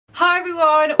Hi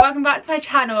everyone, welcome back to my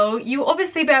channel. You'll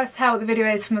obviously be able to tell what the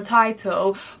video is from the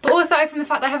title, but also from the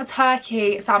fact that I have a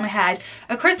turkey sat on my head,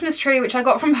 a Christmas tree which I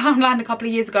got from Poundland a couple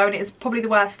of years ago, and it is probably the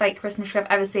worst fake Christmas tree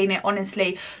I've ever seen. It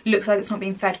honestly looks like it's not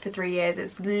been fed for 3 years.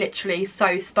 It's literally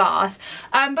so sparse.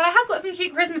 But I have got some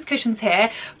cute Christmas cushions here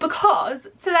because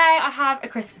today I have a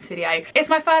Christmas video. It's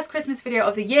my first Christmas video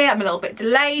of the year. I'm a little bit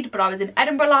delayed, but I was in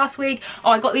Edinburgh last week.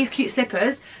 Oh, I got these cute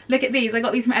slippers. Look at these. I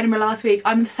got these from Edinburgh last week.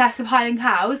 I'm obsessed with Highland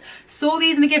cows. Saw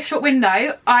these in a gift shop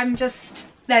window. I'm just,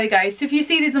 there we go. So if you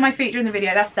see these on my feet during the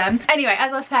video, that's them. Anyway,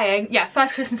 as I was saying, yeah,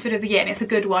 first Christmas video of the year, and it's a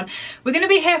good one. We're going to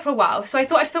be here for a while, so I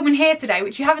thought I'd film in here today,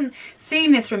 which you haven't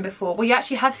seen this room before. Well, you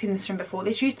actually have seen this room before.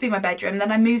 This used to be my bedroom, then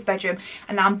I moved bedroom,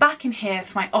 and now I'm back in here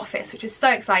for my office, which is so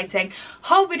exciting.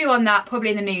 Whole video on that probably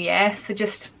in the new year, so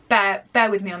just bear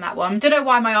with me on that one. Don't know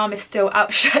why my arm is still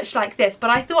outstretched like this, but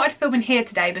I thought I'd film in here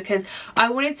today because I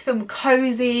wanted to film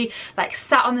cozy, like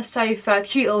sat on the sofa,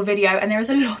 cute little video, and there is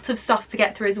a lot of stuff to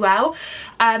get through as well.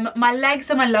 My legs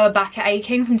and my lower back are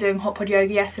aching from doing hot pod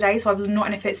yoga yesterday, so I was not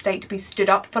in a fit state to be stood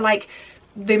up for like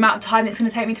the amount of time it's going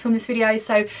to take me to film this video.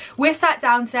 So we're sat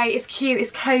down today. It's cute,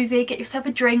 it's cozy. Get yourself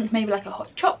a drink, maybe like a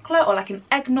hot chocolate or like an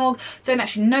eggnog. Don't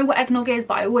actually know what eggnog is,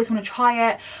 but I always want to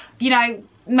try it. You know,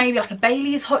 maybe like a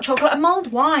Bailey's hot chocolate, a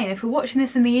mulled wine if you're watching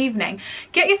this in the evening.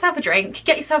 Get yourself a drink,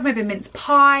 get yourself maybe a mince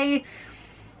pie.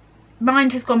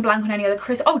 Mind has gone blank on any other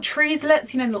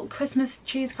treeslets, you know, little Christmas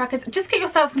cheese crackers. Just get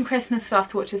yourself some Christmas stuff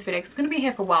to watch this video because it's going to be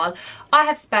here for a while. I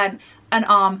have spent an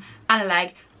arm and a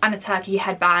leg and a turkey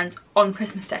headband on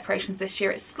Christmas decorations this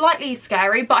year. It's slightly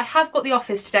scary, but I have got the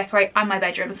office to decorate and my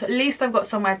bedroom, so at least I've got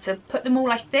somewhere to put them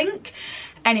all, I think.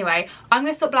 Anyway, I'm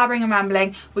going to stop blabbering and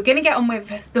rambling. We're going to get on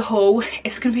with the haul.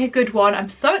 It's going to be a good one. I'm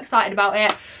so excited about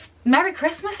it. Merry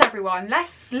Christmas everyone.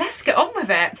 Let's get on with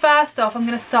it. First off, I'm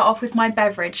going to start off with my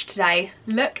beverage today.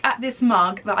 Look at this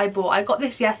mug that I bought. I got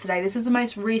this yesterday. This is the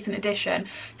most recent addition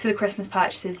to the Christmas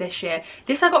purchases this year.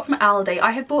 This I got from Aldi. I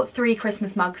have bought 3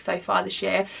 Christmas mugs so far this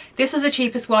year. This was the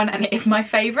cheapest one and it is my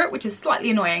favourite, which is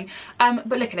slightly annoying.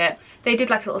 But look at it. They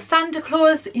did like a little Santa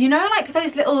Claus, you know, like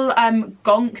those little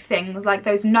gonk things, like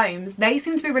those gnomes. They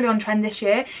seem to be really on trend this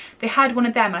year. They had one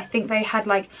of them and I think they had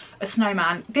like a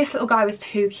snowman. This little guy was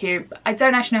too cute. I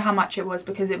don't actually know how much it was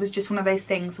because it was just one of those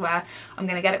things where I'm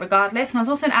going to get it regardless. And I was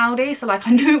also in Aldi, so like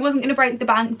I knew it wasn't going to break the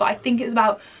bank, but I think it was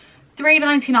about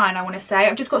 £3.99 I want to say.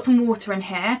 I've just got some water in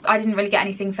here. I didn't really get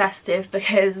anything festive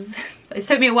because it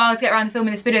took me a while to get around to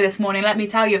filming this video this morning. Let me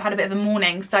tell you, I've had a bit of a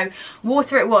morning. So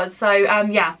water it was. So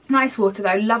yeah, nice water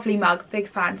though. Lovely mug. Big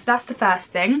fan. So that's the first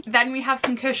thing. Then we have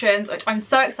some cushions, which I'm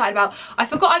so excited about. I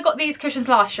forgot I got these cushions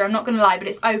last year. I'm not going to lie, but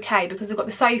it's okay because I've got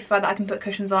the sofa that I can put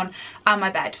cushions on and my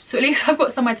bed. So at least I've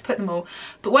got somewhere to put them all.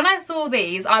 But when I saw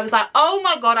these, I was like, oh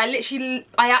my God.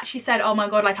 I actually said, oh my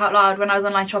God, like out loud when I was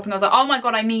online shopping. I was like, oh my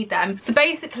God, I need them. So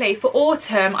basically for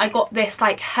autumn, I got this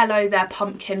like Hello There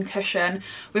pumpkin cushion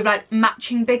with like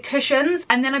matching big cushions,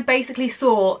 and then I basically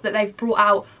saw that they've brought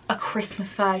out a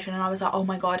Christmas version and I was like, oh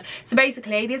my God. So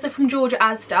basically these are from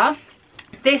Asda.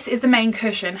 This is the main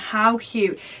cushion. How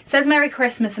cute. It says Merry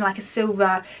Christmas in like a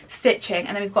silver stitching,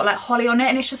 and then we've got like holly on it,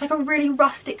 and it's just like a really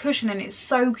rustic cushion and it's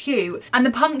so cute. And the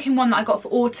pumpkin one that I got for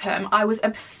autumn I was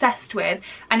obsessed with,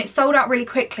 and it sold out really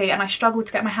quickly and I struggled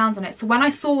to get my hands on it. So when I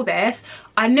saw this,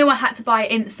 I knew I had to buy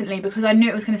it instantly because I knew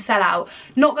it was going to sell out.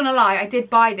 Not gonna lie, I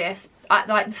did buy this at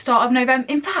like the start of November.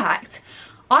 In fact,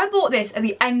 I bought this at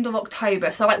the end of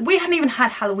October, so like we hadn't even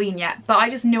had Halloween yet, but I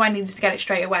just knew I needed to get it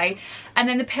straight away. And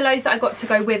then the pillows that I got to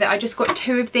go with it, I just got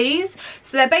 2 of these.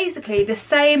 So they're basically the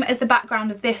same as the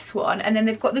background of this one, and then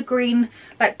they've got the green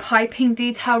like piping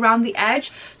detail around the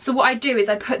edge. So what I do is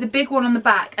I put the big one on the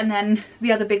back and then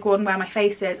the other big one where my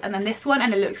face is, and then this one,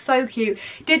 and it looks so cute.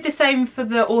 Did the same for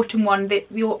the autumn one.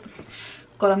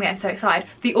 God, I'm getting so excited.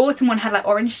 The autumn one had like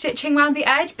orange stitching around the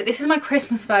edge, but this is my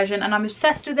Christmas version and I'm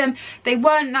obsessed with them. They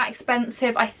weren't that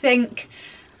expensive. I think,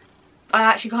 I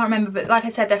actually can't remember, but like I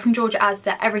said, they're from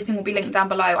Asda. Everything will be linked down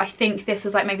below. I think this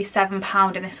was like maybe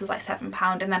 £7 and this was like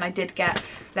 £7, and then I did get,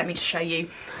 let me just show you,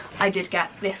 I did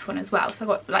get this one as well. So I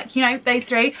got like, you know, those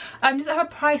 3. Does it have a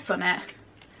price on it?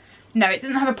 No, it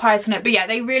doesn't have a price on it, but yeah,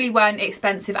 they really weren't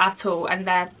expensive at all, and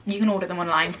you can order them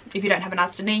online if you don't have an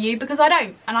Asda near you, because I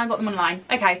don't, and I got them online.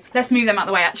 Okay, let's move them out of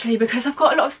the way actually, because I've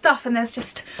got a lot of stuff and there's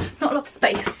just not a lot of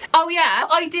space. Oh yeah,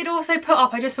 I did also put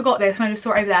up, I just forgot this and I just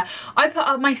saw it over there, I put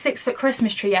up my 6-foot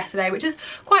Christmas tree yesterday, which is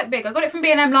quite big. I got it from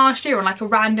B&M last year on like a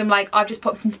random, like I've just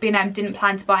popped into B&M, didn't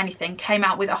plan to buy anything, came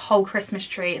out with a whole Christmas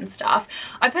tree and stuff.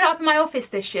 I put it up in my office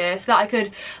this year so that I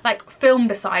could like film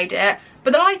beside it,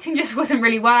 but the lighting just wasn't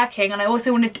really working, and I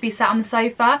also wanted to be sat on the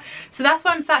sofa. So that's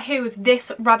why I'm sat here with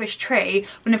this rubbish tree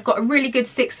when I've got a really good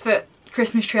 6-foot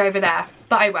Christmas tree over there,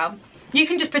 but oh well. You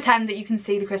can just pretend that you can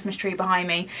see the Christmas tree behind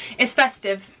me. It's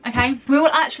festive, okay? We will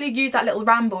actually use that little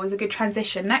ramble as a good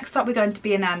transition. Next up, we're going to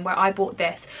B&M, where I bought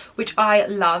this, which I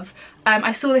love.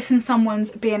 I saw this in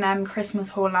someone's B&M Christmas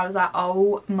haul and I was like,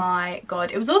 oh my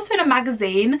God. It was also in a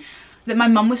magazine that my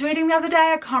mum was reading the other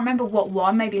day. I can't remember what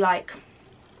one, maybe like,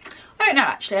 I don't know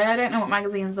actually. I don't know what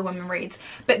magazines the woman reads.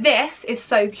 But this is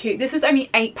so cute. This was only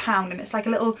 £8 and it's like a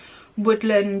little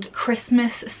woodland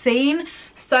Christmas scene.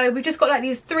 So we've just got like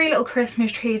these 3 little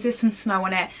Christmas trees with some snow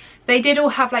on it. They did all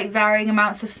have like varying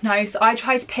amounts of snow, so I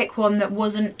tried to pick one that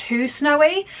wasn't too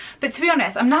snowy. But to be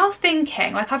honest, I'm now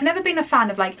thinking, like, I've never been a fan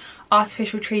of like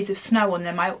artificial trees with snow on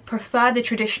them. I prefer the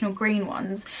traditional green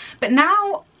ones. But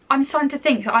now I'm starting to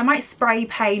think that I might spray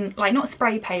paint, like not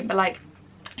spray paint, but like,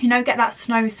 you know, get that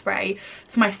snow spray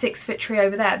for my 6-foot tree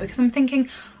over there, because I'm thinking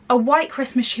a white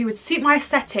Christmas tree would suit my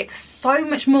aesthetic so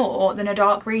much more than a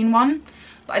dark green one.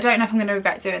 But I don't know if I'm going to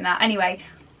regret doing that. Anyway,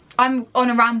 I'm on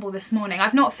a ramble this morning.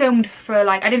 I've not filmed for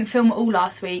like, I didn't film at all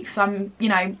last week, so I'm, you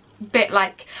know, bit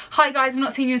like, hi guys, I've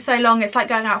not seen you in so long. It's like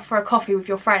going out for a coffee with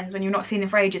your friends when you've not seen them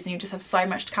for ages and you just have so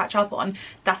much to catch up on.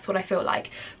 That's what I feel like.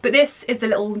 But this is the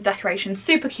little decoration,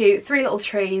 super cute, 3 little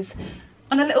trees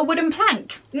and a little wooden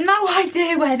plank. No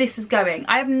idea where this is going.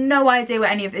 I have no idea where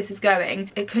any of this is going.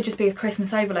 It could just be a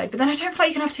Christmas overload, but then I don't feel like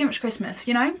you can have too much Christmas,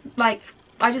 you know? Like,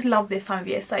 I just love this time of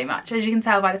year so much. As you can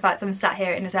tell by the fact I'm sat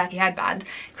here in a turkey headband.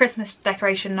 Christmas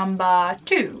decoration number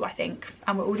 2, I think.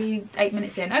 And we're already 8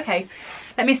 minutes in. Okay,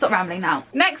 let me stop rambling now.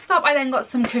 Next up, I then got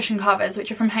some cushion covers, which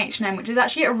are from H&M, which is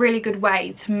actually a really good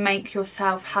way to make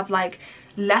yourself have like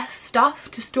less stuff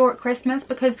to store at Christmas,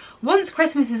 because once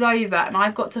Christmas is over and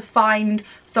I've got to find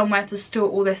somewhere to store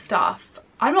all this stuff,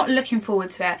 I'm not looking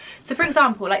forward to it. So for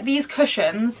example, like these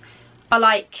cushions are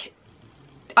like,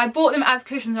 I bought them as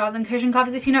cushions rather than cushion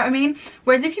covers, if you know what I mean.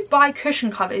 Whereas if you buy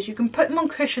cushion covers, you can put them on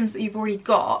cushions that you've already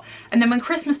got, and then when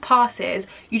Christmas passes,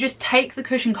 you just take the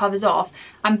cushion covers off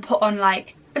and put on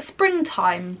like a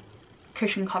springtime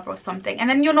cushion cover or something, and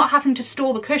then you're not having to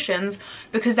store the cushions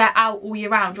because they're out all year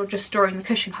round. You're just storing the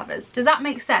cushion covers. Does that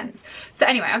make sense? So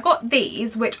anyway, I got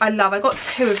these, which I love. I got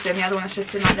 2 of them. The other one's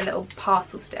just in like the little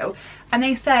parcel still, and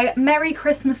they say Merry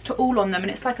Christmas to all on them, and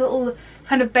it's like a little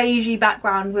kind of beigey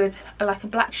background with like a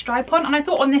black stripe on. And I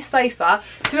thought on this sofa,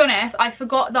 to be honest, I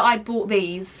forgot that I'd bought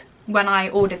these when I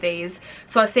ordered these,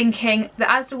 so I was thinking the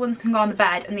Asda ones can go on the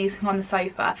bed and these can go on the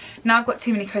sofa. Now I've got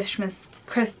too many Christmas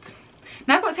cushion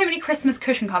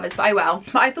covers, but I will.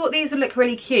 But I thought these would look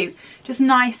really cute, just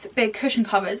nice big cushion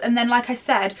covers, and then like I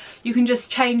said, you can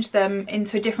just change them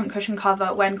into a different cushion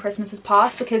cover when Christmas has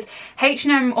passed, because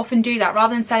H&M often do that.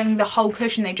 Rather than selling the whole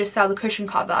cushion, they just sell the cushion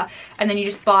cover, and then you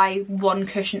just buy one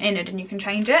cushion in it and you can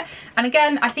change it. And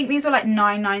again, I think these were like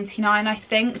 £9.99 I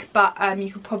think, but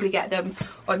you could probably get them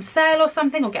on sale or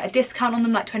something, or get a discount on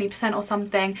them, like 20% or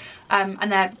something.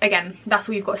 And then again, that's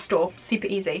all you've got to store, super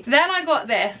easy. Then I got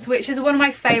this, which is one of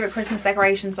my favourite Christmas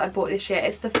decorations I bought this year.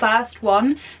 It's the first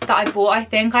one that I bought. I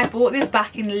think I bought this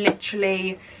back in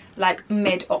literally like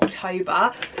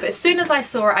mid-October, but as soon as I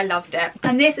saw it, I loved it.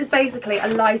 And this is basically a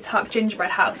light up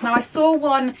gingerbread house. Now I saw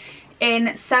one in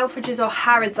Selfridges or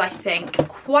Harrods, I think,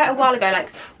 quite a while ago,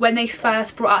 like when they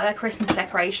first brought out their Christmas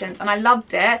decorations, and I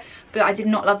loved it, but I did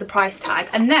not love the price tag.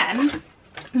 And then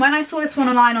when I saw this one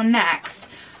online on Next,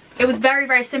 it was very,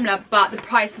 very similar, but the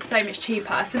price was so much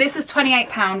cheaper. So this was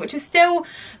 £28, which is still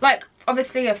like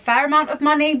obviously a fair amount of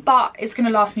money, but it's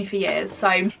gonna last me for years.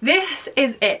 So this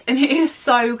is it, and it is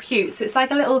so cute. So it's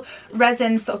like a little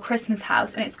resin sort of Christmas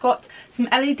house, and it's got some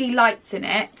LED lights in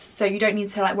it, so you don't need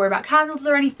to like worry about candles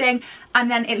or anything, and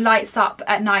then it lights up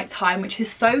at night time, which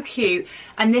is so cute.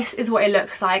 And this is what it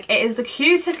looks like. It is the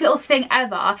cutest little thing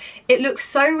ever. It looks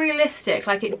so realistic,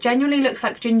 like it genuinely looks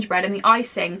like gingerbread, and the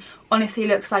icing honestly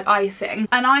looks like icing.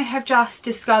 And I have just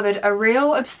discovered a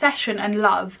real obsession and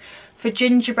love for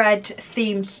gingerbread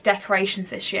themed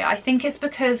decorations this year. I think it's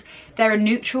because they're a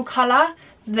neutral colour,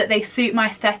 so that they suit my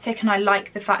aesthetic, and I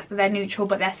like the fact that they're neutral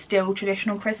but they're still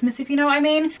traditional Christmas, if you know what I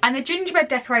mean. And the gingerbread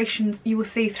decorations you will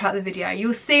see throughout the video. You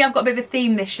will see I've got a bit of a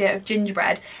theme this year of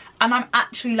gingerbread, and I'm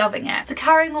actually loving it. So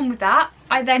carrying on with that,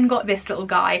 I then got this little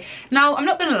guy. Now, I'm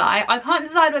not gonna lie, I can't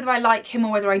decide whether I like him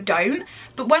or whether I don't,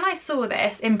 but when I saw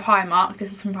this in Primark,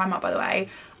 this is from Primark by the way,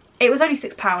 It was only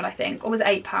 £6 I think, or was it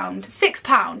 £8?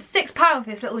 £6 for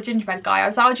this little gingerbread guy. I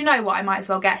was like, oh, do you know what, I might as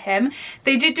well get him.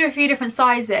 They did do a few different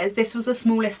sizes. This was the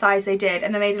smallest size they did,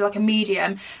 and then they did like a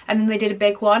medium, and then they did a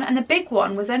big one, and the big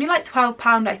one was only like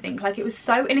 £12 I think. Like, it was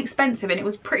so inexpensive, and it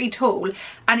was pretty tall,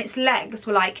 and its legs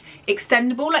were like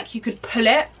extendable, like you could pull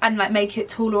it and like make it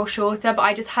taller or shorter, but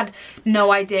I just had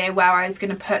no idea where I was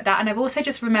going to put that. And I've also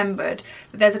just remembered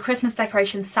that there's a Christmas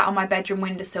decoration sat on my bedroom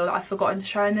windowsill that I've forgotten to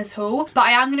show in this haul. But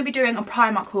I am going to be doing a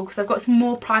Primark haul because I've got some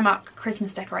more Primark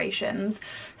Christmas decorations,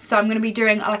 so I'm going to be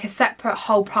doing like a separate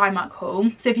whole Primark haul.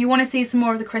 So if you want to see some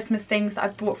more of the Christmas things that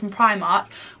I've bought from Primark,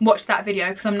 watch that video,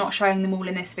 because I'm not showing them all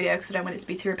in this video because I don't want it to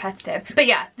be too repetitive. But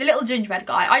yeah, the little gingerbread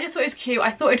guy, I just thought it was cute.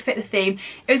 I thought it'd fit the theme.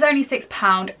 It was only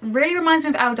 £6. Really reminds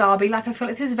me of El Derby. Like, I feel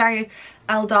like this is very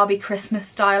El Derby Christmas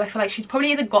style. I feel like she's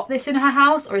probably either got this in her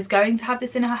house or is going to have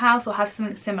this in her house or have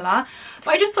something similar.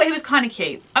 But I just thought he was kind of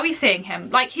cute. Are we seeing him?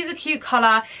 Like, he's a cute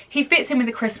colour. He fits in with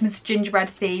the Christmas gingerbread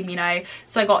theme, you know,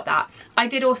 so I got that. I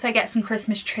did also get some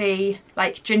Christmas tree,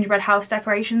 like, gingerbread house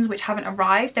decorations, which haven't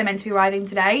arrived. They're meant to be arriving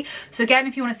today. So again,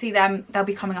 if you want to see them, they'll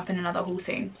be coming up in another haul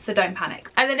soon, so don't panic.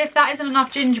 And then if that isn't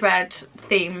enough gingerbread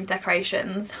theme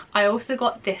decorations, I also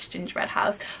got this gingerbread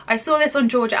house. I saw this on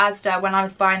Asda when I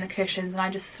was buying the cushions, and I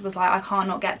just was like, I can't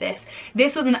not get this.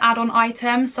 This was an add-on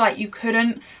item, so like you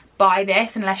couldn't buy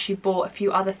this unless you bought a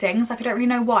few other things. Like, I don't really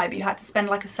know why, but you had to spend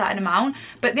like a certain amount.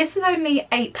 But this was only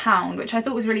 £8, which I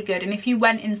thought was really good, and if you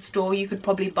went in store you could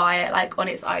probably buy it like on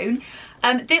its own.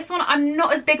 This one I'm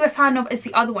not as big of a fan of as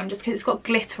the other one, just because it's got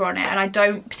glitter on it, and I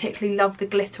don't particularly love the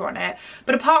glitter on it.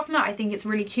 But apart from that, I think it's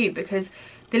really cute because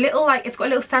the little, like, it's got a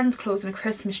little Santa Claus and a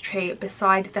Christmas tree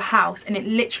beside the house, and it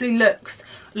literally looks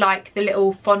like the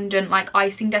little fondant, like,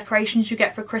 icing decorations you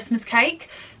get for a Christmas cake.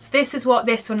 So this is what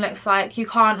this one looks like. You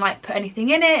can't like put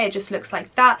anything in it, it just looks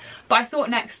like that. But I thought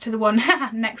next to the one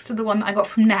next to the one that I got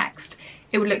from Next,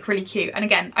 it would look really cute. And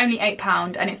again, only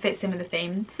 £8, and it fits in with the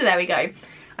theme. So there we go.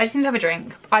 I just need to have a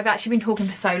drink. I've actually been talking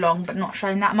for so long but not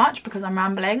showing that much because I'm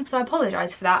rambling, so I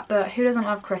apologise for that, but who doesn't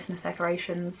love Christmas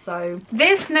decorations? So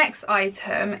this next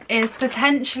item is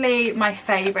potentially my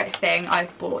favourite thing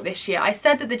I've bought this year. I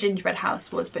said that the gingerbread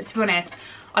house was, but to be honest,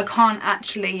 I can't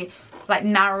actually like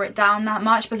narrow it down that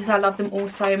much because I love them all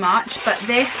so much. But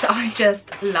this I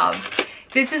just love.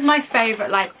 This is my favourite,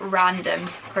 like, random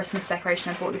Christmas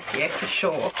decoration I bought this year, for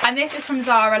sure. And this is from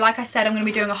Zara. Like I said, I'm going to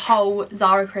be doing a whole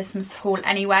Zara Christmas haul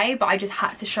anyway, but I just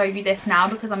had to show you this now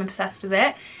because I'm obsessed with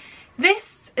it.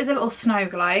 This is a little snow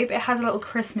globe. It has a little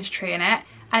Christmas tree in it,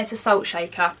 and it's a salt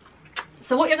shaker.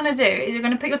 So what you're going to do is you're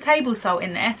going to put your table salt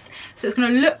in this, so it's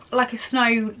going to look like a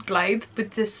snow globe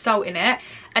with the salt in it,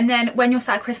 and then when you're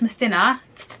sat at Christmas dinner,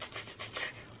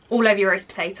 all over your roast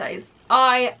potatoes.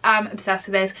 I am obsessed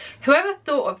with this. Whoever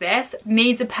thought of this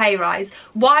needs a pay rise.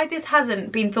 Why this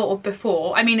hasn't been thought of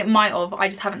before, I mean, it might have, I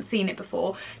just haven't seen it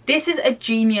before. This is a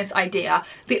genius idea.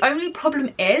 The only problem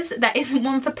is there isn't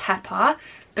one for Pepper,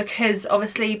 because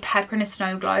obviously Pepper in a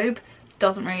snow globe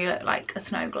doesn't really look like a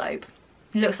snow globe.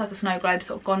 It looks like a snow globe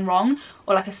sort of gone wrong,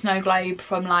 or like a snow globe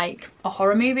from like a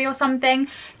horror movie or something.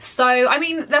 So I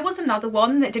mean, there was another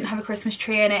one that didn't have a Christmas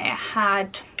tree in it. It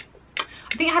had,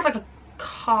 I think it had like a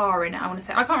car in it, I want to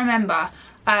say. I can't remember.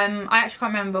 I actually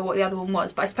can't remember what the other one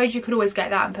was, but I suppose you could always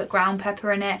get that and put ground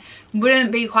pepper in it.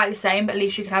 Wouldn't be quite the same, but at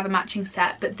least you could have a matching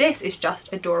set. But this is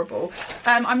just adorable.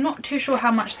 I'm not too sure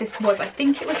how much this was. I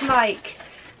think it was like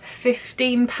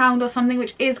 £15 or something,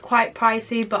 which is quite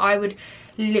pricey, but I would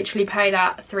literally pay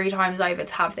that 3 times over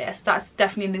to have this. That's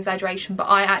definitely an exaggeration, but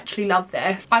I actually love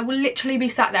this. I will literally be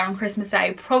sat there on Christmas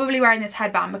Day probably wearing this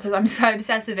headband because I'm so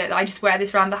obsessed with it that I just wear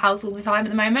this around the house all the time at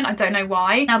the moment. I don't know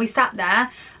why. I'll be sat there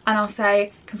and I'll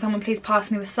say, can someone please pass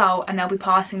me the salt, and they'll be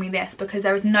passing me this, because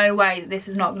there is no way that this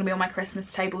is not going to be on my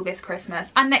Christmas table this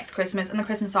Christmas and next Christmas and the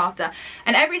Christmas after.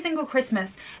 And every single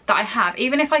Christmas that I have,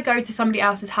 even if I go to somebody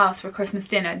else's house for a Christmas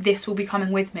dinner, this will be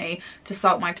coming with me to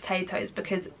salt my potatoes,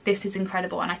 because this is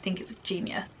incredible and I think it's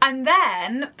genius. And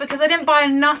then, because I didn't buy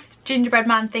enough gingerbread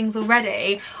man things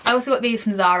already, I also got these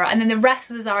from Zara, and then the rest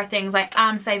of the Zara things I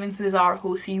am saving for the Zara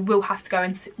haul, so you will have to go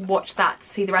and watch that to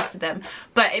see the rest of them.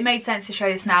 But it made sense to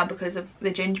show this now because of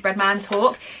the gingerbread man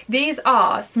talk. These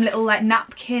are some little like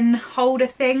napkin holder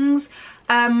things.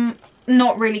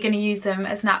 Not really going to use them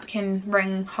as napkin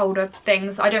ring holder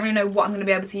things. I don't really know what I'm going to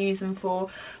be able to use them for,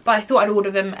 but I thought I'd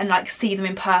order them and like see them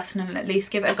in person and at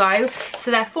least give it a go. So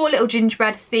they're 4 little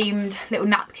gingerbread themed little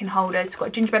napkin holders. We've got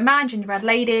a gingerbread man, gingerbread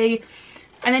lady,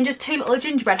 and then just 2 little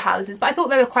gingerbread houses. But I thought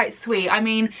they were quite sweet. I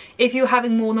mean, if you're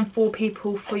having more than 4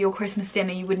 people for your Christmas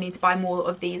dinner, you would need to buy more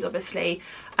of these, obviously.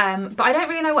 But I don't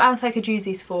really know what else I could use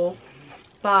these for.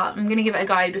 but I'm gonna give it a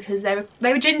go because they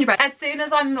were gingerbread. As soon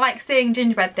as I'm like seeing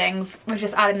gingerbread things, I'm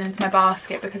just adding them to my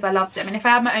basket because I love them. And if I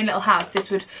had my own little house, this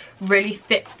would really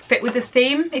fit with the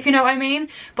theme, if you know what I mean.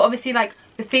 But obviously, like,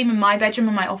 the theme in my bedroom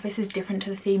and my office is different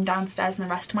to the theme downstairs and the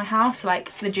rest of my house. So,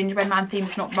 like, the gingerbread man theme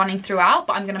is not running throughout,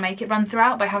 but I'm gonna make it run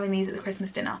throughout by having these at the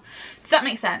Christmas dinner. Does that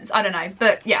make sense? I don't know,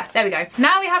 but yeah, there we go.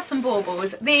 Now we have some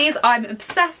baubles. These I'm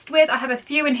obsessed with. I have a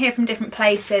few in here from different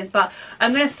places, but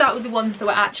I'm gonna start with the ones that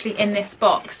were actually in this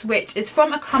box, which is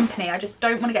from a company, I just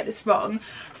don't want to get this wrong,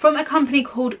 from a company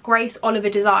called Grace Oliver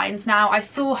Designs. Now, I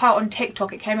saw her on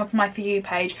TikTok, it came up on my For You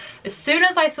page. As soon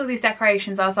as I saw these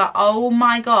decorations, I was like, oh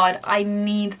my god, I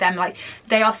need them. Like,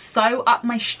 they are so up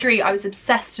my street. I was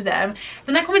obsessed with them.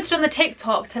 Then I commented on the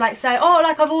TikTok to like say, oh,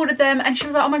 like, I've ordered them, and she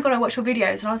was like, oh my god, I watch your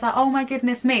videos. And I was like, oh my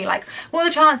goodness me, like, what are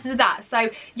the chances of that? So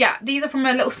yeah, these are from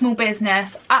a little small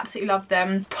business. Absolutely love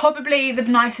them. Probably the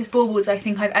nicest baubles I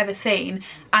think I've ever seen,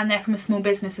 and they're from a small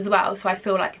business as well, so I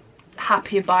feel like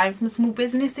happier buying from a small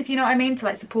business, if you know what I mean, to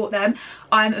like support them.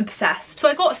 I'm obsessed. So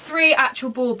I got 3 actual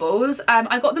baubles.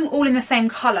 I got them all in the same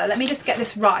colour. Let me just get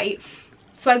this right.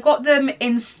 So I got them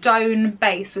in stone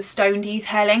base with stone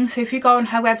detailing. So if you go on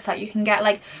her website, you can get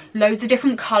like loads of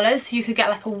different colours. So you could get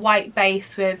like a white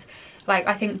base with like,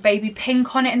 I think, baby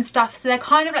pink on it and stuff. So they're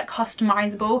kind of like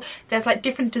customizable. There's like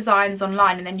different designs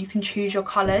online, and then you can choose your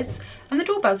colours. And the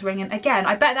doorbell's ringing again.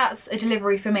 I bet that's a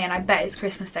delivery for me, and I bet it's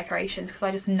Christmas decorations because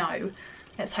I just know.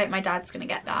 Let's hope my dad's gonna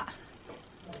get that.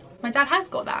 My dad has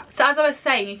got that. So as I was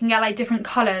saying, you can get like different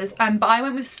colours, but I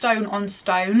went with stone on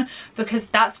stone because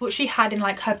that's what she had in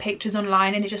like her pictures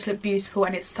online, and it just looked beautiful,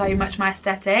 and it's so much my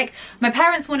aesthetic. My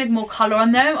parents wanted more colour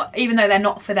on them, even though they're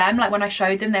not for them. Like, when I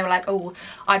showed them, they were like, oh,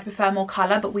 I'd prefer more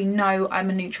colour, but we know I'm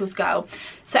a neutrals girl.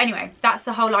 So anyway, that's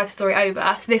the whole life story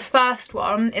over. So this first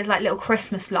one is like little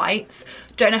Christmas lights.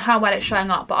 Don't know how well it's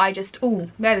showing up, but I just, oh,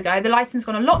 there we go. The lighting's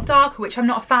gone a lot darker, which I'm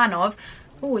not a fan of.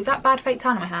 Oh, is that bad fake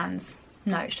tan on my hands?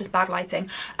 No, it's just bad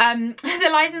lighting. The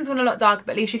lighting's gone a lot darker,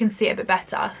 but at least you can see it a bit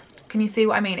better. Can you see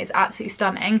what I mean? It's absolutely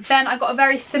stunning. Then I got a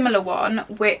very similar one,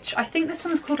 which I think this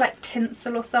one's called like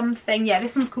tinsel or something. Yeah,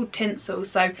 this one's called tinsel.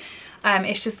 So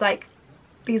it's just like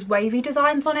these wavy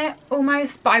designs on it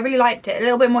almost, but I really liked it. A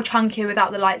little bit more chunkier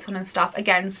without the lights on and stuff.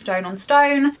 Again, stone on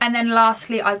stone. And then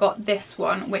lastly, I got this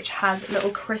one, which has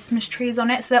little Christmas trees on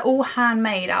it. So they're all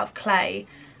handmade out of clay,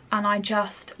 and I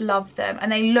just love them,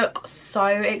 and they look so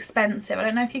expensive. I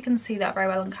don't know if you can see that very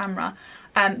well on camera.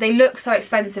 They look so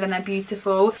expensive, and they're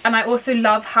beautiful. And I also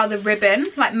love how the ribbon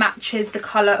like matches the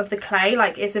colour of the clay.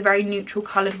 Like, it's a very neutral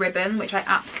coloured ribbon, which I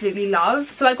absolutely love.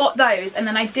 So I got those, and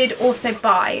then I did also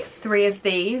buy 3 of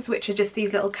these, which are just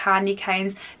these little candy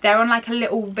canes. They're on like a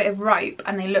little bit of rope,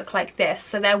 and they look like this.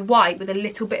 So they're white with a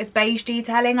little bit of beige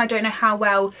detailing. I don't know how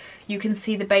well you can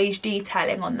see the beige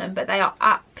detailing on them, but they are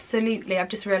absolutely, I've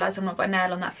just realised I've not got a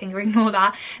nail on that finger, ignore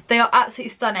that. They are absolutely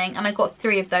stunning, and I got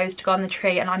 3 of those to go on the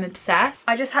tree, and I'm obsessed.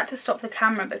 I just had to stop the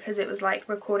camera because it was like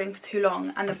recording for too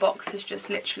long, and the box has just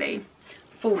literally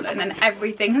fallen, and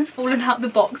everything has fallen out the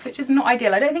box, which is not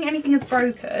ideal. I don't think anything is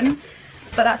broken,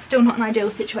 but that's still not an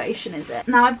ideal situation, is it?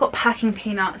 Now I've got packing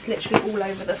peanuts literally all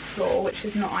over the floor, which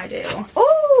is not ideal.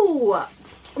 Oh!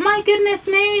 My goodness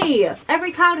me,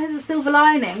 every cloud has a silver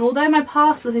lining. Although my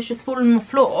parcel has just fallen on the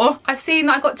floor, I've seen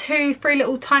that I got 3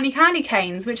 little tiny candy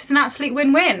canes, which is an absolute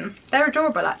win-win. They're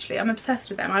adorable, actually. I'm obsessed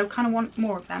with them. I kind of want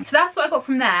more of them. So that's what I got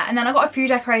from there. And then I got a few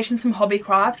decorations from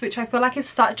Hobbycraft, which I feel like is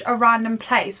such a random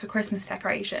place for Christmas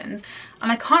decorations.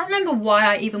 And I can't remember why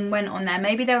I even went on there.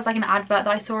 Maybe there was like an advert that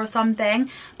I saw or something,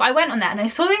 but I went on there and I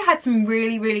saw they had some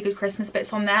really, really good Christmas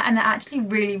bits on there, and they're actually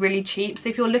really, really cheap. So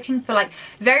if you're looking for like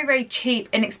very, very cheap,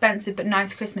 inexpensive but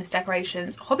nice Christmas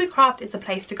decorations, Hobbycraft is the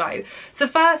place to go. So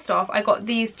first off, I got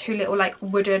these 2 little like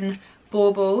wooden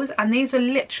baubles, and these were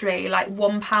literally like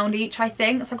 £1 each, I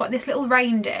think. So I got this little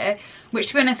reindeer, which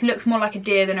to be honest looks more like a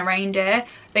deer than a reindeer.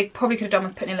 They probably could have done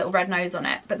with putting a little red nose on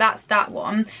it, but that's that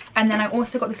one. And then I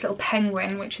also got this little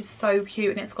penguin, which is so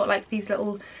cute, and it's got like these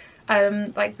little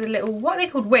like the little, what are they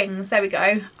called, wings, there we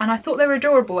go. And I thought they were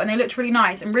adorable, and they looked really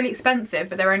nice and really expensive,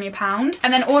 but they're only £1.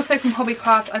 And then also from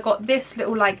Hobbycraft, I got this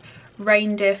little like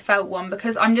reindeer felt one,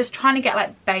 because I'm just trying to get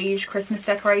like beige Christmas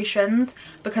decorations,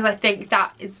 because I think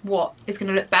that is what is going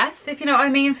to look best, if you know what I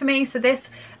mean, for me. So this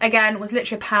again was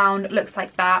literally £1, looks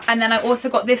like that. And then I also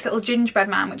got this little gingerbread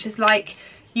man, which is like,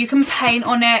 you can paint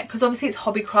on it, because obviously it's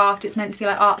hobbycraft, it's meant to be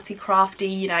like artsy crafty,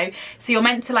 you know, so you're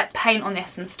meant to like paint on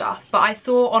this and stuff. But I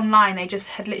saw online they just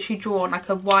had literally drawn like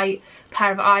a white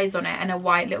pair of eyes on it and a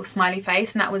white little smiley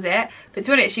face, and that was it. But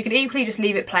to be honest, you could equally just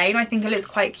leave it plain. I think it looks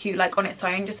quite cute like on its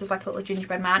own, just as like a little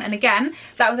gingerbread man. And again,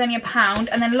 that was only £1.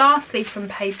 And then lastly from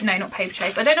paper, no, not Paper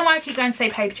Chase, I don't know why I keep going to say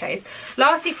Paper Chase,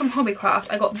 lastly from Hobbycraft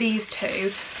I got these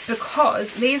two, because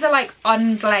these are like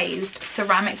unglazed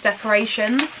ceramic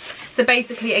decorations. So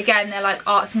basically, again, they're like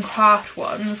arts and craft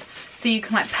ones. So you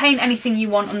can like paint anything you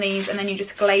want on these, and then you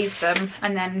just glaze them,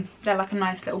 and then they're like a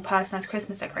nice little personalised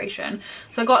Christmas decoration.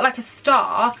 So I got like a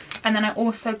star, and then I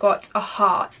also got a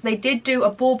heart. They did do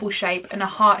a bauble shape and a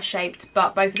heart shaped,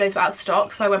 but both of those were out of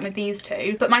stock, so I went with these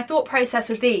two. But my thought process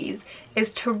with these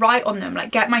is to write on them,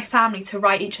 like get my family to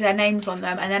write each of their names on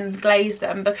them and then glaze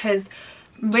them, because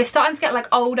we're starting to get like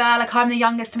older. Like I'm the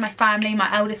youngest in my family,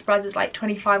 my eldest brother's like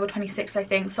 25 or 26 I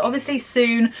think, so obviously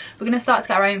soon we're gonna start to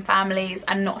get our own families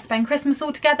and not spend Christmas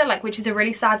all together, like, which is a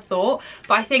really sad thought.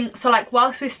 But I think so, like,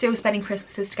 whilst we're still spending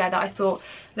Christmases together, I thought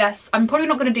I'm probably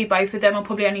not going to do both of them, I'll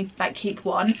probably only like keep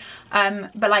one,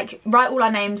 but like write all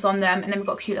our names on them, and then we've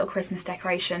got a cute little Christmas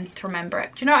decoration to remember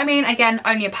it. Do you know what I mean? Again,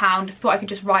 only £1. Thought I could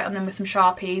just write on them with some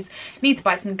Sharpies. Need to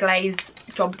buy some glaze,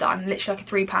 job done. Literally like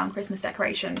a £3 Christmas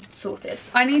decoration sorted.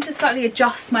 I need to slightly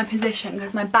adjust my position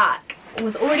because my back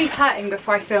was already hurting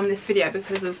before I filmed this video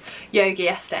because of yoga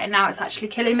yesterday, and now it's actually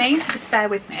killing me, so just bear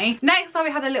with me. Next up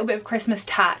we have a little bit of Christmas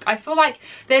tack. I feel like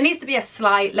there needs to be a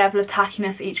slight level of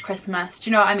tackiness each Christmas, do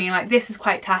you know what I mean? Like this is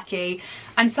quite tacky,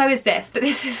 and so is this, but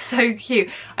this is so cute.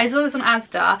 I saw this on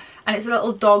Asda, and it's a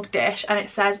little dog dish, and it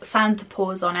says Santa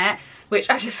paws on it, which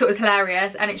I just thought was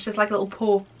hilarious, and it's just like a little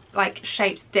paw like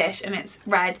shaped dish, and it's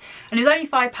red, and it's only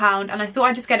 £5, and I thought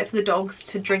I'd just get it for the dogs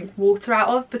to drink water out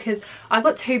of, because I've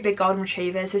got 2 big golden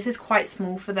retrievers. This is quite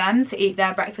small for them to eat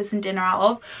their breakfast and dinner out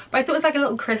of, but I thought it was like a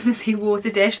little Christmassy water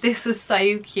dish. This was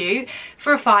so cute.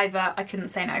 For a £5 I couldn't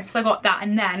say no, so I got that.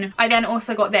 And then I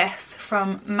also got this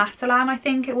from Matalan, I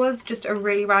think it was, just a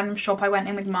really random shop I went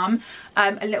in with mum,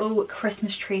 a little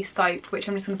Christmas tree soap, which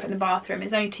I'm just going to put in the bathroom.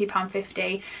 It's only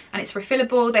 £2.50, and it's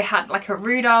refillable. They had like a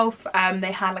Rudolph,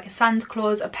 they had like a Santa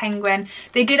Claus, a penguin.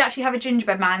 They did actually have a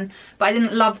gingerbread man, but I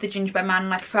didn't love the gingerbread man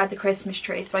and I preferred the Christmas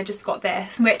tree, so I just got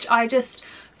this, which I just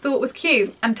thought was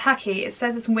cute and tacky. It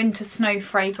says it's winter snow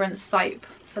fragrance soap,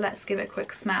 so let's give it a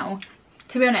quick smell.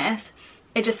 To be honest,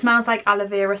 it just smells like aloe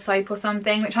vera soap or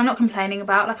something, which I'm not complaining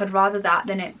about. Like I'd rather that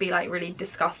than it be like really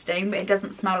disgusting, but it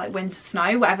doesn't smell like winter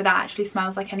snow, whatever that actually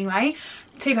smells like anyway.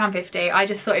 £2.50. I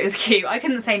just thought it was cute. I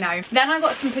couldn't say no. Then I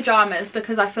got some pyjamas,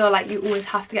 because I feel like you always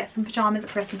have to get some pyjamas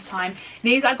at Christmas time.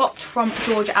 These I got from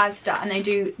Georgia Asda, and they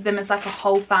do them as like a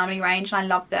whole family range, and I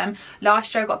love them.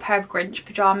 Last year I got a pair of Grinch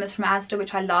pyjamas from Asda,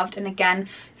 which I loved, and again,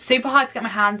 super hard to get my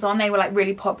hands on. They were like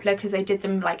really popular because they did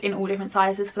them like in all different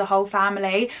sizes for the whole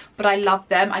family, but I love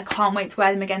them. I can't wait to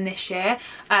wear them again this year.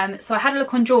 So I had a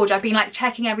look on George. I've been like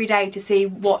checking every day to see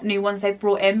what new ones they've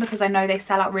brought in, because I know they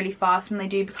sell out really fast when they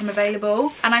do become available.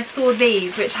 And I saw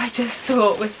these, which I just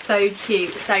thought was so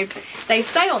cute. So they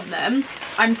say on them,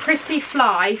 I'm pretty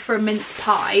fly for a mince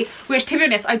pie, which to be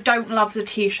honest, I don't love the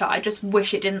t-shirt. I just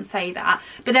wish it didn't say that.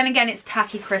 But then again, it's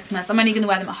tacky Christmas. I'm only going to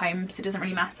wear them at home, so it doesn't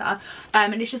really matter.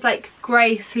 And it's just like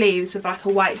grey sleeves with like a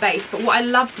white base. But what I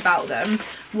loved about them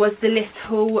was the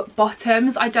little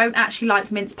bottoms. I don't actually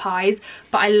like mince pies,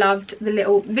 but I loved the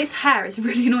little, this hair is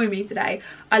really annoying me today.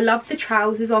 I love the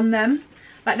trousers on them.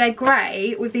 Like they're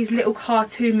grey with these little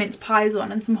cartoon mince pies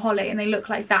on and some holly, and they look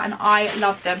like that, and I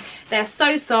love them. They're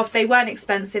so soft. They weren't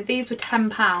expensive. These were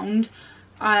 £10.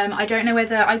 I don't know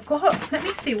whether I got, let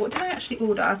me see, what did I actually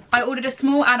order? I ordered a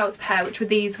small adults pair, which were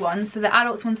these ones, so the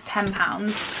adults one's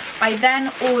 £10. I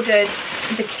then ordered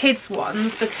the kids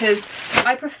ones because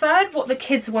I preferred what the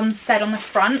kids ones said on the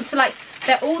front. So like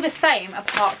they're all the same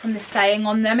apart from the saying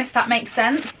on them, if that makes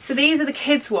sense. So these are the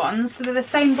kids ones, so they're the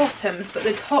same bottoms, but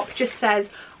the top just says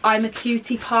I'm a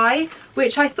cutie pie,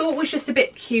 which I thought was just a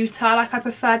bit cuter. Like I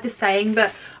preferred the saying,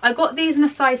 but I got these in a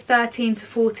size 13 to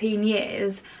 14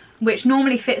 years, which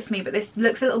normally fits me, but this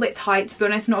looks a little bit tight, to be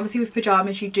honest. And obviously with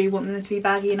pyjamas you do want them to be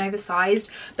baggy and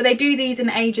oversized, but they do these in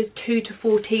ages 2 to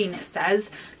 14, it says,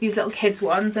 these little kids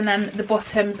ones, and then the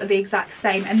bottoms are the exact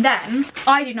same. And then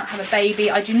I do not have a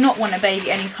baby. I do not want a baby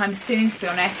anytime soon, to be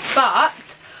honest, but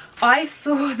I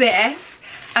saw this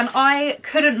and I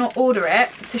couldn't not order it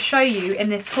to show you in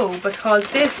this haul, because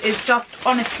this is just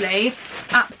honestly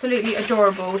absolutely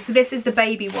adorable. So this is the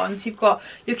baby ones. You've got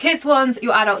your kids ones,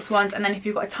 your adults ones, and then if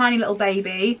you've got a tiny little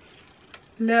baby,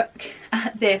 look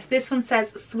at this. This one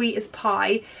says sweet as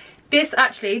pie. This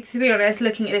actually, to be honest,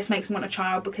 looking at this makes me want a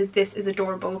child because this is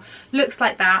adorable. Looks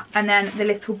like that. And then the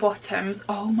little bottoms.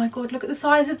 Oh my god, look at the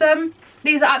size of them.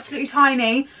 These are absolutely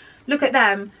tiny. Look at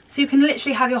them. So you can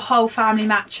literally have your whole family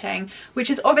matching, which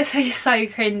is obviously so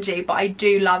cringy, but I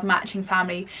do love matching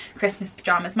family Christmas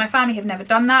pyjamas. My family have never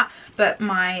done that, but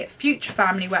my future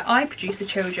family, where I produce the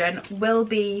children, will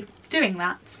be doing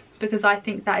that because I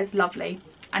think that is lovely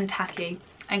and tacky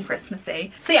and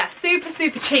Christmassy. So yeah, super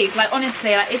cheap. Like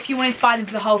honestly, like if you wanted to buy them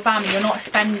for the whole family, you're not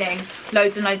spending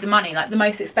loads and loads of money. Like the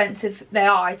most expensive they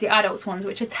are is the adults ones,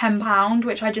 which are £10,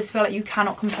 which I just feel like you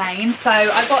cannot complain. So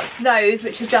I got those,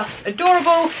 which are just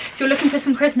adorable. If you're looking for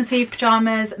some Christmas Eve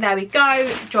pyjamas, there we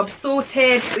go, job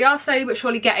sorted. We are slowly but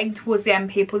surely getting towards the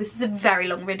end, people. This is a very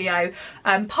long video,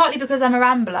 partly because I'm a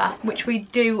rambler, which we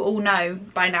do all know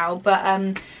by now,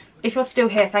 but if you're still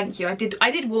here, thank you. I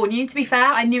did warn you, to be fair.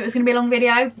 I knew it was going to be a long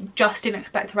video, just didn't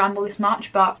expect to ramble this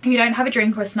much. But if you don't have a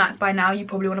drink or a snack by now, you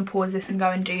probably want to pause this and go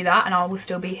and do that, and I will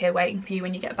still be here waiting for you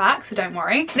when you get back, so don't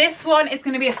worry. This one is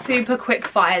going to be a super quick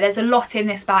fire. There's a lot in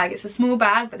this bag. It's a small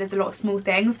bag, but there's a lot of small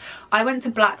things. I went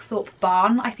to Blackthorpe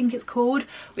Barn, I think it's called,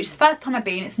 which is the first time I've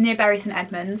been. It's near Bury St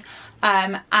Edmunds.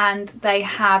 And they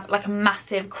have like a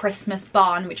massive Christmas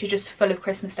barn which is just full of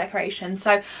Christmas decorations,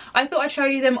 so I thought I'd show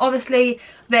you them. Obviously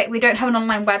we don't have an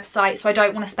online website, so I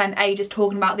don't want to spend ages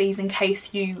talking about these in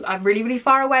case you are really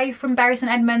far away from Bury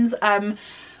St Edmunds.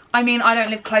 I mean, I don't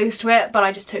live close to it, but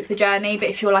I just took the journey. But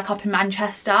if you're like up in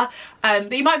Manchester, but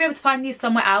you might be able to find these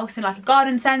somewhere else in like a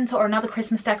garden centre or another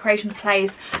Christmas decorations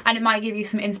place, and it might give you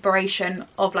some inspiration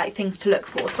of like things to look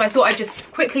for. So I thought I'd just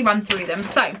quickly run through them.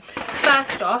 So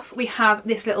first off, we have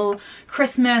this little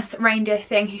Christmas reindeer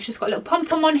thing. He's just got a little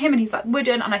pom-pom on him and he's like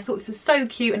wooden, and I thought this was so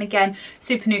cute, and again,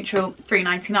 super neutral,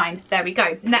 £3.99. There we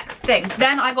go. Next thing.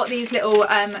 Then I got these little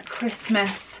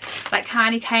Christmas like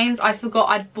candy canes. I forgot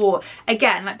I'd bought,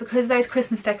 again, like because those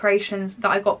Christmas decorations that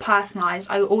I got personalised,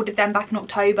 I ordered them back in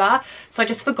October, so I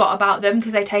just forgot about them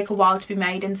because they take a while to be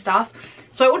made and stuff.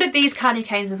 So I ordered these candy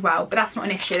canes as well, but that's not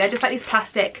an issue. They're just like these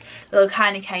plastic little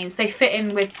candy canes. They fit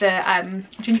in with the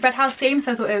gingerbread house theme,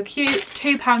 so I thought they were cute.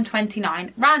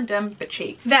 £2.29, random but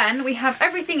cheap. Then we have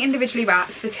everything individually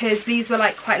wrapped because these were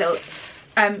like quite little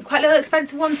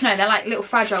expensive ones. No, they're like little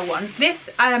fragile ones. This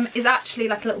is actually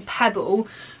like a little pebble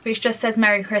which just says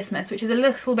Merry Christmas, which is a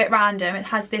little bit random. It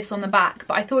has this on the back,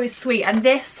 but I thought it was sweet. And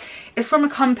this is from a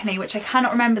company which I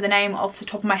cannot remember the name off the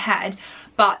top of my head,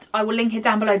 but I will link it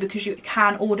down below because you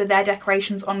can order their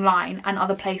decorations online and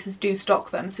other places do stock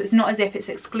them, so it's not as if it's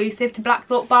exclusive to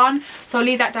Blackthorpe Barn. So I'll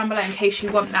leave that down below in case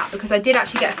you want that, because I did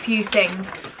actually get a few things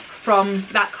from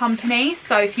that company,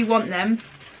 so if you want them,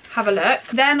 have a look.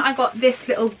 Then I got this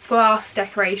little glass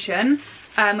decoration,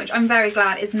 which I'm very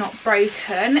glad is not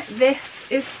broken. This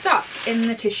is stuck in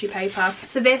the tissue paper.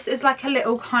 So this is like a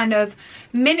little kind of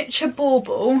miniature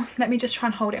bauble. Let me just try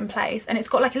and hold it in place. And it's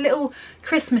got like a little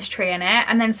Christmas tree in it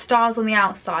and then stars on the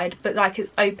outside, but like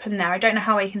it's open there. I don't know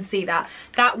how you can see that.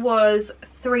 That was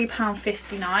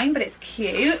 £3.59, but it's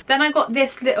cute. Then I got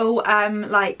this little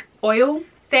like oil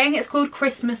thing. It's called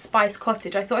Christmas Spice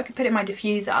Cottage. I thought I could put it in my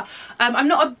diffuser. I'm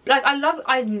not a, like,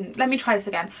 let me try this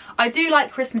again. I do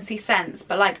like Christmassy scents,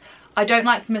 but like I don't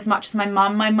like them as much as my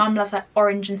mum. My mum loves like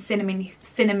orange and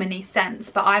cinnamony scents,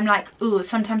 but I'm like, ooh,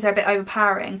 sometimes they're a bit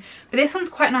overpowering. But this one's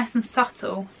quite nice and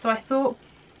subtle, so I thought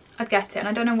I'd get it. And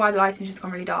I don't know why the lighting's just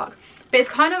gone really dark, but it's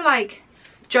kind of like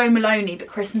Joe Maloney but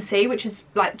Christmassy, which is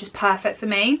like just perfect for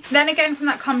me. Then again, from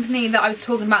that company that I was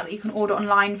talking about that you can order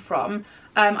online from,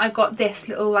 I got this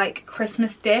little like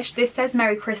Christmas dish. This says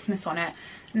Merry Christmas on it,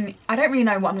 and I don't really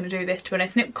know what I'm going to do with this, to be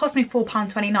honest, and it cost me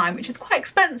 £4.29, which is quite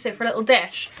expensive for a little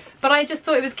dish, but I just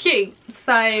thought it was cute.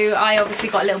 So I obviously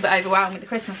got a little bit overwhelmed with the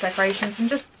Christmas decorations and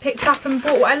just picked up and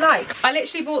bought what I like. I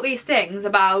literally bought these things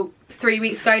about 3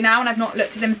 weeks ago now, and I've not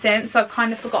looked at them since, so I've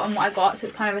kind of forgotten what I got, so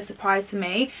it's kind of a surprise for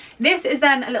me. This is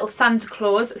then a little Santa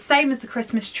Claus, same as the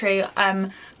Christmas tree,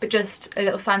 but just a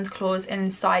little Santa Claus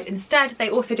inside instead. They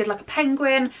also did like a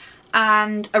penguin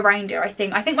and a reindeer, I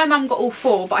think. I think my mum got all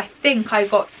 4, but I think I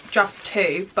got just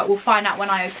 2, but we'll find out when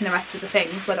I open the rest of the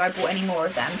things whether I bought any more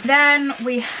of them. Then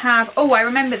we have, oh, I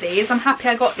remember these. I'm happy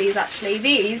I got these actually.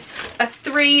 These are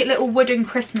 3 little wooden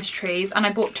Christmas trees, and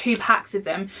I bought 2 packs of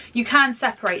them. You can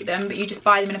separate them, but you just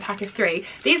buy them in a pack of 3.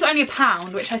 These were only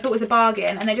 £1, which I thought was a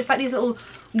bargain, and they're just like these little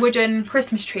wooden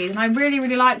Christmas trees, and I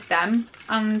really liked them,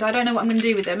 and I don't know what I'm going to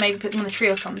do with them. Maybe put them on a tree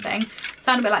or something.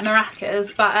 Sound a bit like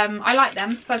maracas, but I like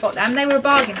them, so I got them. They were a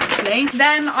bargain actually.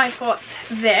 Then I got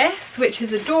this, which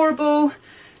is adorable,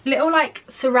 little like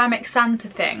ceramic Santa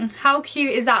thing. How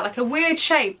cute is that? Like a weird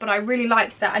shape, but I really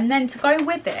liked that. And then to go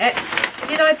with it,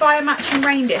 did I buy a matching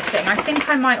reindeer thing? I think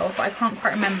I might have, but I can't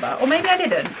quite remember. Or maybe I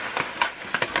didn't.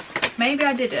 Maybe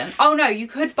I didn't. Oh no, you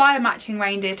could buy a matching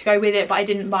reindeer to go with it, but I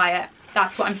didn't buy it.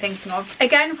 That's what I'm thinking of.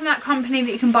 Again, from that company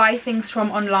that you can buy things from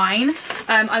online,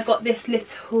 I got this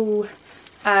little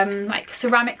like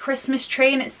ceramic Christmas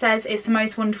tree, and it says it's the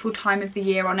most wonderful time of the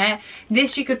year on it.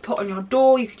 This you could put on your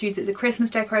door, you could use it as a Christmas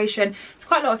decoration. There's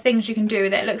quite a lot of things you can do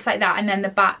with it. It looks like that, and then the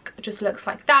back just looks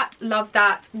like that. Love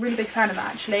that. Really big fan of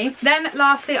that actually. Then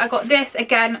lastly I got this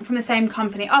again from the same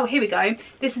company. Oh, here we go.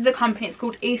 This is the company, it's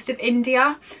called East of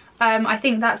India. I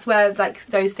think that's where like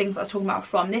those things I was talking about are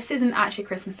from. This isn't actually a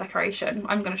Christmas decoration.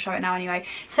 I'm going to show it now anyway.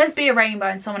 It says be a rainbow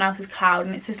in someone else's cloud,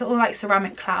 and it's this little like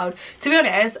ceramic cloud. To be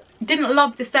honest, didn't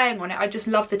love the saying on it. I just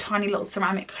love the tiny little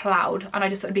ceramic cloud, and I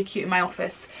just thought it'd be cute in my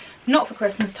office. Not for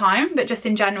Christmas time, but just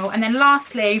in general. And then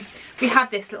lastly, we have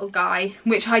this little guy,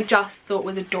 which I just thought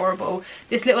was adorable.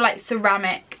 This little like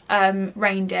ceramic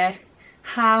reindeer.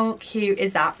 How cute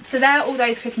is that? So there are all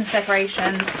those Christmas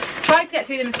decorations. Tried to get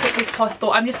through them as quickly as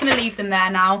possible. I'm just going to leave them there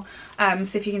now,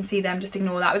 so if you can see them, just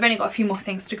ignore that. We've only got a few more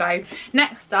things to go.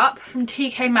 Next up, from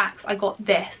TK Maxx, I got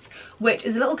this, which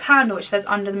is a little candle which says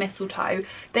under the mistletoe.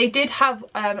 They did have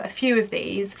a few of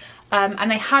these,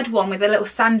 and they had one with a little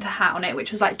Santa hat on it,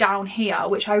 which was like down here,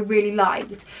 which I really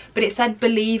liked, but it said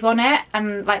believe on it,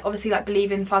 and like obviously like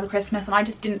believe in Father Christmas, and I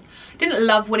just didn't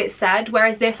love what it said,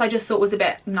 whereas this I just thought was a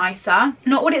bit nicer.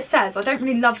 Not what it says. I don't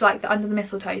really love like the under the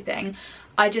mistletoe thing.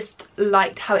 I just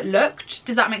liked how it looked.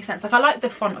 Does that make sense? Like I like the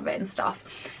font of it and stuff.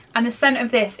 And the scent of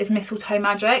this is Mistletoe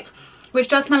Magic, which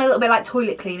does smell a little bit like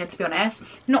toilet cleaner, to be honest.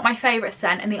 Not my favourite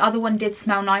scent, and the other one did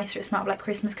smell nicer. It smelled like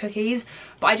Christmas cookies,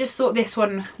 but I just thought this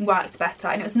one worked better,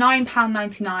 and it was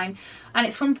 £9.99, and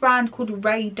it's from a brand called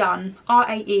Rae Dunn,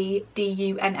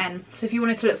 R-A-E-D-U-N-N. So if you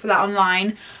wanted to look for that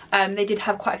online, they did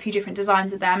have quite a few different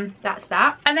designs of them. That's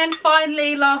that. And then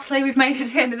finally, lastly, we've made it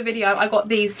to the end of the video. I got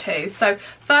these two. So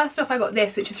first off, I got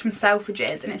this, which is from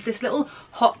Selfridges, and it's this little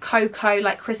hot cocoa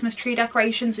like Christmas tree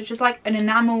decorations, which is like an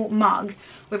enamel mug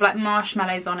with like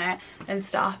marshmallows on it and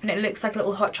stuff, and it looks like a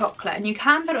little hot chocolate, and you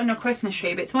can put it on your Christmas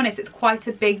tree, but to be honest, it's quite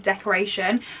a big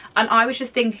decoration, and I was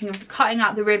just thinking of cutting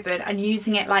out the ribbon and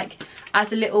using it like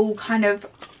as a little kind of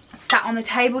sat on the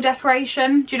table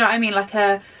decoration. Do you know what I mean? Like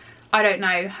a, I don't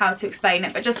know how to explain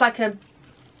it, but just like a,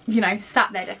 you know,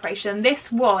 sat there decoration.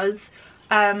 This was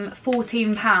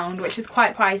 £14, which is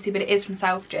quite pricey, but it is from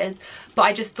Selfridges. But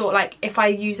I just thought like if I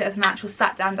use it as an actual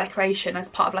sat down decoration as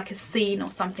part of like a scene or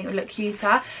something, it would look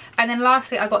cuter. And then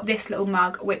lastly, I got this little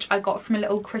mug, which I got from a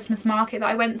little Christmas market that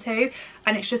I went to,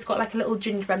 and it's just got like a little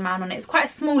gingerbread man on it. It's quite a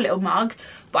small little mug,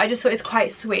 but I just thought it's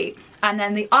quite sweet. And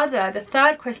then the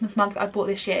third Christmas mug that I bought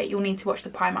this year, you'll need to watch the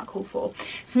Primark haul for.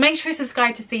 So make sure you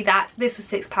subscribe to see that. This was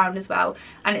 £6 as well,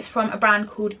 and it's from a brand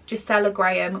called Gisela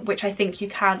Graham, which I think you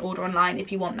can order online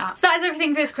if you want that. So that is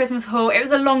everything for this Christmas haul. It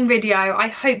was a long video. I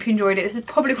hope you enjoyed it. This is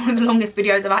probably one of the longest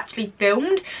videos I've actually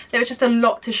filmed. There was just a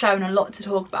lot to show and a lot to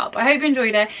talk about, but I hope you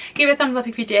enjoyed it. Give it a thumbs up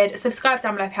if you did. Subscribe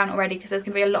down below if you haven't already, because there's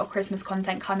going to be a lot of Christmas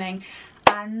content coming.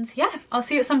 And yeah, I'll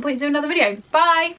see you at some point to do another video. Bye!